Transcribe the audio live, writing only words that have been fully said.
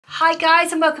Hi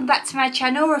guys, and welcome back to my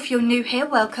channel, or if you're new here,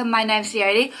 welcome. My name's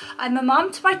Leonie. I'm a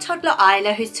mum to my toddler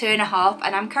Isla, who's 2.5,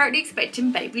 and I'm currently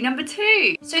expecting baby number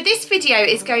 2. So this video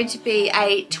is going to be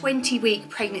a 20-week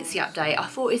pregnancy update. I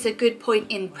thought it's a good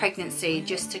point in pregnancy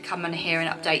just to come on here and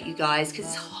update you guys, because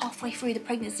it's halfway through the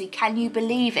pregnancy. Can you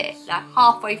believe it? Like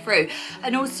halfway through.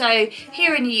 And also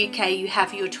here in the UK you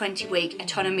have your 20-week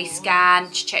autonomy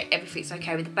scan to check everything's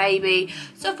okay with the baby.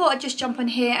 So I thought I'd just jump on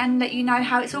here and let you know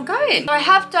how it's all going. So I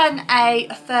have done a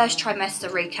first trimester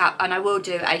recap, and I will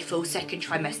do a full second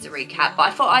trimester recap, but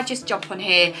I thought I'd just jump on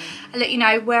here and let you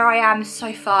know where I am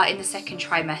so far in the second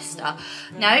trimester.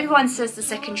 Now everyone says the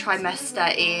second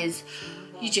trimester is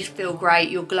you just feel great,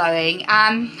 you're glowing,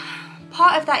 and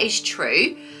part of that is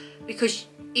true because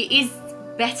it is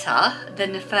better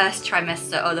than the first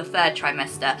trimester or the third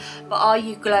trimester, but are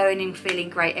you glowing and feeling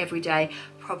great every day?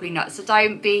 Probably not. So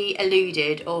don't be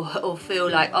eluded or feel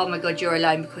like, oh my god, you're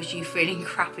alone because you're feeling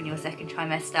crap in your second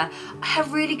trimester. I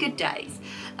have really good days.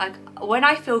 Like when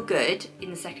I feel good in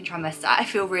the second trimester, I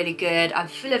feel really good. I'm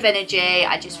full of energy.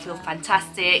 I just feel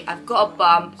fantastic. I've got a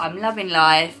bump. I'm loving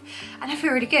life and I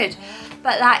feel really good.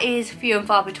 But that is few and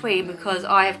far between, because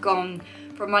I have gone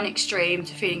from one extreme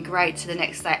to feeling great to the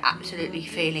next day absolutely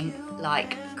feeling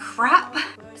like crap.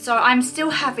 So I'm still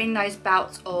having those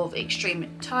bouts of extreme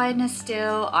tiredness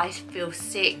still. I feel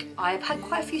sick. I've had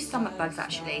quite a few stomach bugs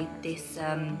actually this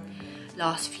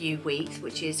last few weeks,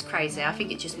 which is crazy. I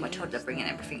think it's just my toddler bringing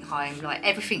everything home. Like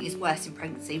everything is worse in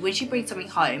pregnancy. When she brings something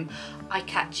home, I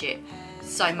catch it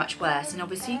so much worse, and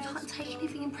obviously you can't take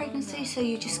anything in pregnancy, so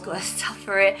you just gotta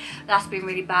suffer it. That's been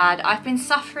really bad. I've been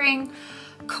suffering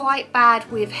quite bad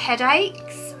with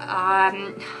headaches.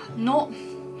 I'm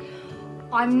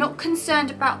not concerned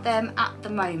about them at the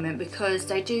moment because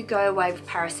they do go away with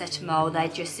paracetamol. They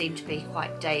just seem to be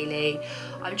quite daily.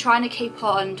 I'm trying to keep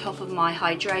on top of my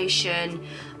hydration.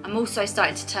 I'm also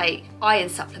starting to take iron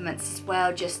supplements as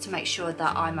well, just to make sure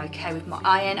that I'm okay with my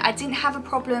iron. I didn't have a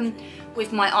problem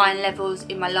with my iron levels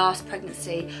in my last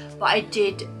pregnancy, but I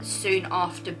did soon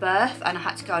after birth, and I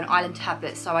had to go on iron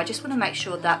tablets. So I just want to make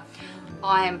sure that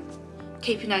I am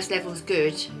keeping those levels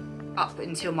good up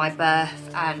until my birth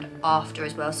and after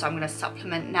as well. So I'm going to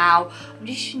supplement now. I'm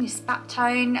just using this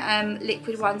Spaptone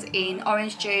liquid ones in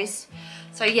orange juice.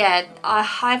 So yeah,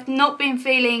 I've not been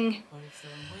feeling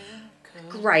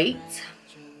great,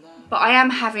 but I am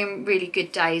having really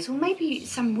good days, or maybe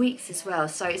some weeks as well.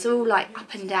 So it's all like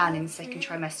up and down in the second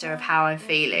trimester of how I'm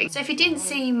feeling. So if you didn't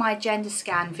see my gender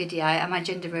scan video and my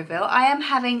gender reveal, I am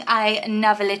having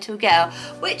another little girl,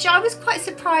 which I was quite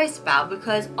surprised about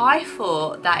because I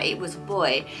thought that it was a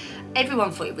boy.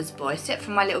 Everyone thought it was a boy, except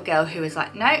for my little girl, who was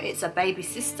like, no, it's a baby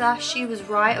sister. She was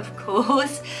right, of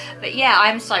course. But yeah,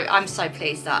 I'm so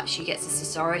pleased that she gets a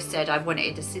sister. I said I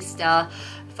wanted a sister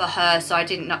for her, so I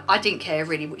didn't care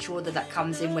really which order that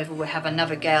comes in, whether we'll have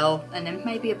another girl and then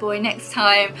maybe a boy next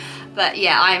time. But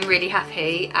yeah, I'm really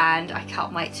happy, and I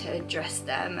can't wait to dress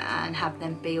them and have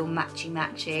them be all matchy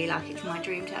like it's my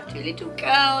dream to have 2 little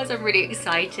girls. I'm really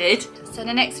excited. So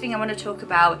the next thing I want to talk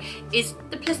about is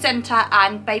the placenta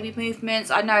and baby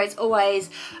movements. I know it's always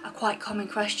a quite common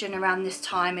question around this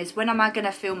time, is when am I going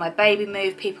to feel my baby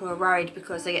move? People are worried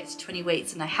because they get to 20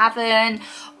 weeks and they haven't,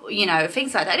 you know,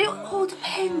 things like that. It all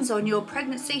depends on your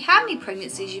pregnancy, how many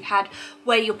pregnancies you've had,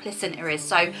 where your placenta is.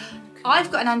 So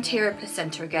I've got an anterior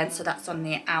placenta again, so that's on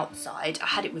the outside. I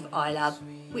had it with Isla,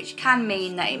 which can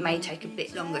mean that it may take a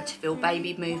bit longer to feel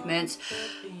baby movements.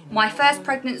 My first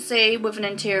pregnancy with an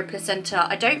anterior placenta,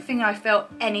 I don't think I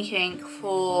felt anything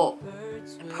for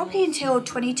probably until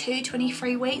 22,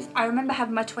 23 weeks. I remember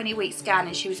having my 20-week scan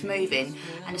and she was moving,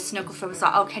 and the sonographer was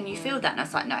like, oh, can you feel that? And I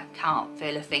was like, no, can't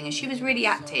feel a thing. And she was really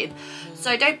active.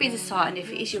 So don't be disheartened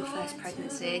if it is your first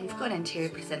pregnancy and you've got an anterior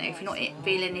placenta. If you're not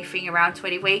feeling anything around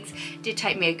 20 weeks, it did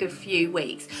take me a good few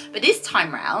weeks. But this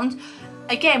time round,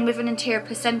 again with an anterior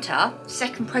placenta,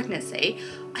 second pregnancy,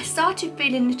 I started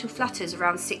feeling little flutters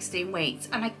around 16 weeks,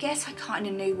 and I guess I kind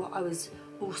of knew what I was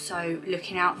also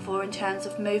looking out for in terms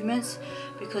of movements,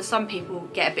 because some people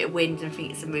get a bit of wind and think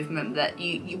it's a movement that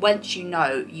you once you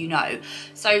know.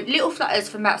 So little flutters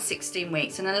from about 16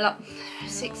 weeks, and a lot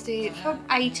 16 from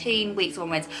 18 weeks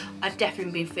onwards I've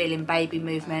definitely been feeling baby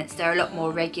movements. They're a lot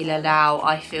more regular now.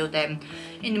 I feel them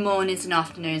in the mornings and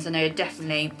afternoons, and they're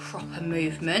definitely proper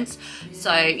movements.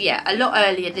 So yeah, a lot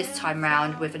earlier this time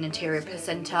round with an anterior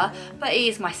placenta, but it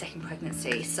is my second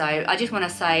pregnancy. So I just want to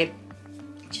say,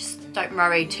 don't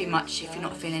worry too much if you're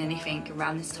not feeling anything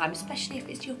around this time, especially if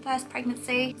it's your first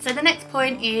pregnancy. So the next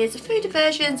point is food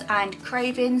aversions and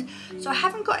cravings. So I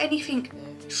haven't got anything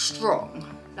strong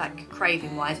like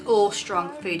craving wise, or strong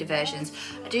food aversions.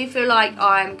 I do feel like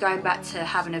I'm going back to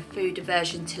having a food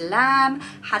aversion to lamb.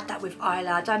 Had that with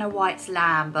Isla. I don't know why it's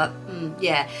lamb, but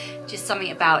yeah, just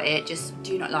something about it, just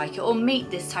do not like it. Or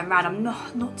meat this time around. I'm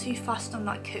not too fussed on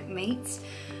like cooked meats,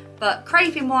 but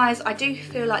craving wise, I do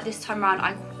feel like this time around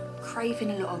I'm craving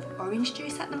a lot of orange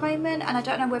juice at the moment, and I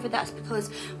don't know whether that's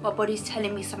because my body's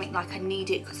telling me something like I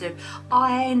need it because of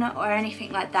iron or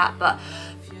anything like that, but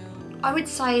I would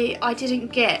say I didn't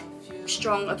get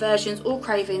strong aversions or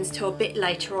cravings till a bit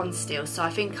later on still, so I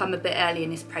think I'm a bit early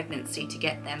in this pregnancy to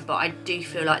get them, but I do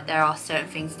feel like there are certain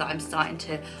things that I'm starting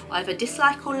to either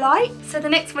dislike or like. So the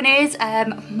next one is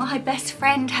my best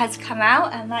friend has come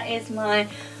out, and that is my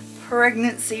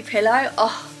pregnancy pillow.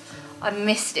 Oh, I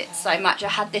missed it so much. I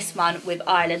had this one with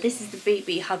Isla. This is the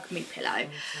BB Hug Me pillow.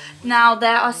 Now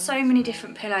there are so many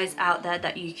different pillows out there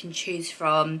that you can choose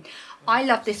from. I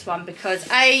love this one because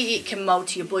A, it can mold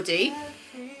to your body.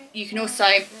 You can also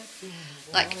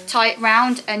like tie it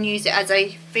round and use it as a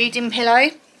feeding pillow.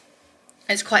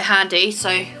 It's quite handy, so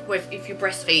if you're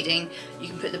breastfeeding, you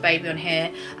can put the baby on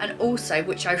here. And also,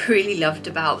 which I really loved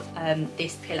about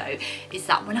this pillow, is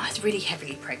that when I was really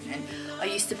heavily pregnant, I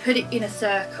used to put it in a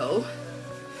circle,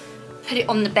 put it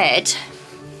on the bed,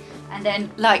 and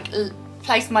then like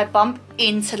place my bump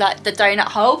into like the donut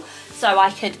hole, so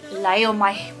I could lay on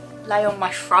my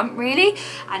front really,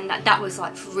 and that was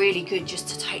like really good just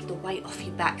to take the weight off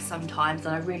your back sometimes,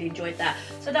 and I really enjoyed that.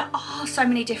 So there are so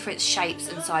many different shapes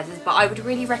and sizes, but I would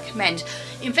really recommend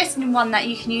investing in one that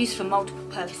you can use for multiple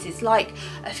purposes, like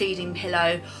a feeding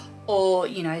pillow, or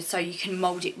you know, so you can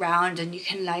mold it round and you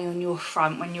can lay on your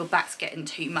front when your back's getting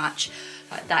too much.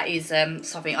 Like, that is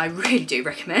something I really do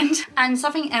recommend. And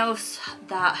something else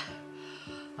that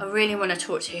I really want to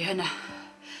talk to you, and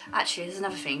actually there's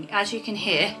another thing, as you can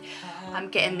hear, I'm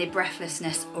getting the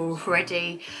breathlessness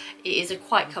already. It is a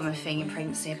quite common thing in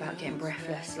pregnancy about getting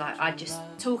breathless, like I just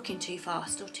talking too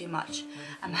fast or too much,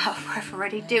 I'm out of breath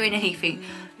already, doing anything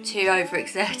too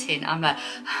overexerting, I'm like,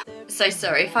 so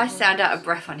sorry if I sound out of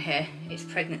breath on here, it's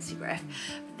pregnancy breath.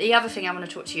 The other thing I want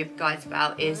to talk to you guys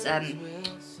about is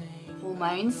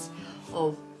hormones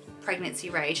or pregnancy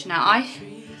rage. Now I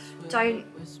don't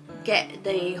get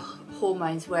the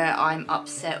hormones where I'm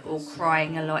upset or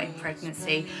crying a lot in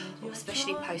pregnancy,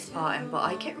 especially postpartum, but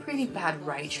I get really bad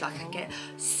rage. Like I get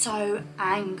so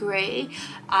angry,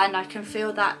 and I can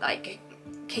feel that like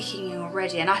kicking in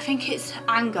already, and I think it's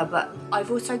anger, but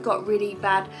I've also got really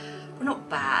bad, well not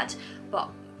bad, but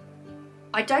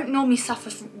I don't normally suffer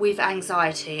with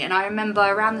anxiety, and I remember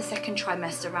around the second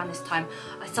trimester, around this time,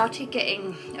 I started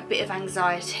getting a bit of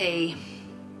anxiety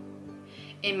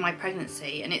in my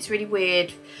pregnancy, and it's really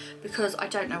weird because I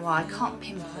don't know why, I can't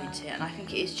pinpoint it, and I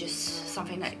think it is just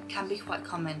something that can be quite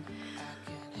common.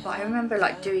 But I remember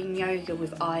like doing yoga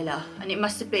with Isla, and it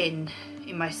must have been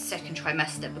in my second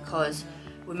trimester because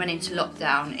we went into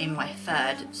lockdown in my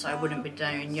third, so I wouldn't be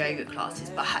doing yoga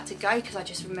classes, but I had to go because I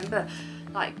just remember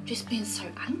like just being so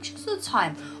anxious all the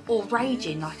time, or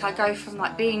raging. Like I go from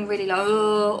like being really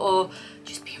low or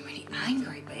just being really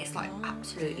angry, but it's like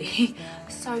absolutely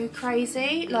so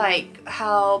crazy, like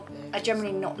how I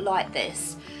generally not like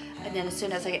this, and then as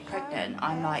soon as I get pregnant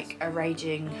I'm like a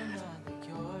raging,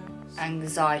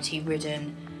 anxiety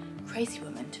ridden crazy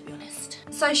woman, to be honest.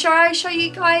 So shall I show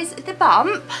you guys the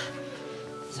bump?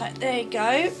 So there you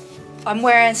go. I'm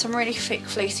wearing some really thick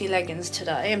fleecy leggings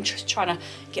today. I'm just trying to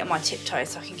get on my tiptoes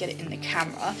so I can get it in the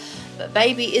camera. But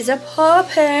baby is a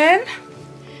poppin'.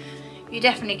 You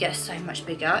definitely get so much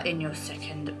bigger in your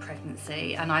second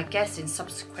pregnancy, and I guess in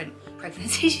subsequent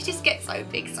pregnancies you just get so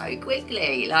big so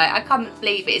quickly. Like I can't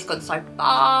believe it, it's gone so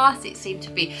fast. It seemed to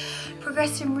be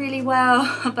progressing really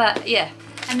well, but yeah.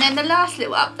 And then the last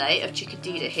little update of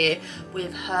Chickadita here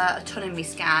with her autonomy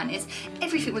scan is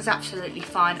everything was absolutely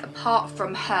fine apart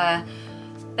from her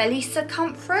belly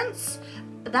circumference.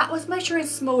 That was measuring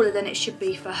smaller than it should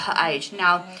be for her age.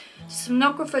 Now, the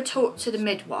sonographer talked to the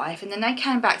midwife, and then they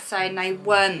came back saying they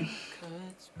weren't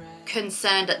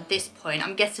concerned at this point.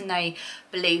 I'm guessing they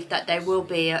believe that there will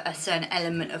be a certain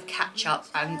element of catch up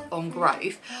on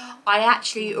growth. I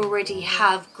actually already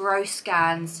have growth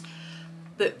scans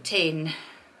booked in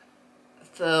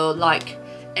for like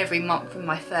every month from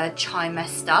my third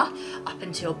trimester up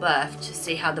until birth to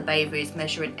see how the baby is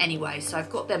measuring anyway, so I've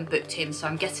got them booked in, so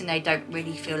I'm guessing they don't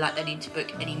really feel like they need to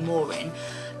book any more in.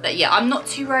 But yeah, I'm not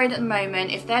too worried at the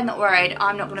moment. If they're not worried,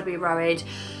 I'm not going to be worried.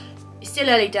 It's still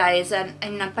early days, and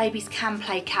babies can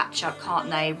play catch up, can't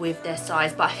they, with their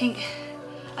size. But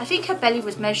I think her belly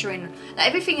was measuring, like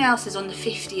everything else is on the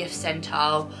 50th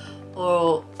centile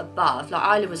or above.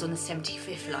 Like Isla was on the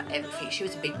 75th, like everything. She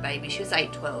was a big baby. She was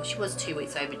 8-12. She was 2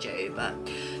 weeks overdue, but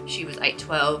she was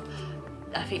 8-12.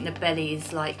 I think the belly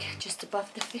is like just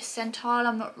above the 5th centile.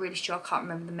 I'm not really sure, I can't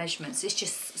remember the measurements. It's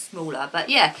just smaller, but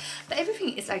yeah, but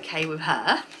everything is okay with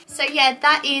her. So yeah,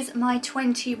 that is my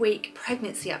 20-week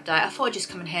pregnancy update. I thought I'd just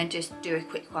come in here and just do a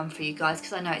quick one for you guys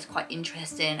because I know it's quite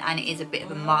interesting and it is a bit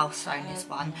of a milestone, this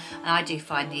one. And I do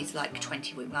find these like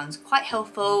 20-week ones quite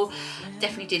helpful.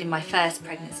 Definitely did in my first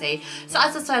pregnancy. So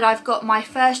as I said, I've got my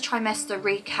first trimester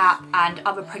recap and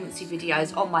other pregnancy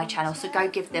videos on my channel, so go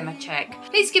give them a check.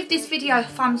 Please give this video a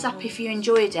thumbs up if you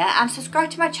enjoyed it and subscribe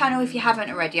to my channel if you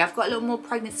haven't already. I've got a little more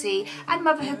pregnancy and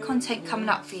motherhood content coming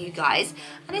up for you guys,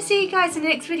 and I'll see you guys in the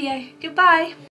next video. Goodbye.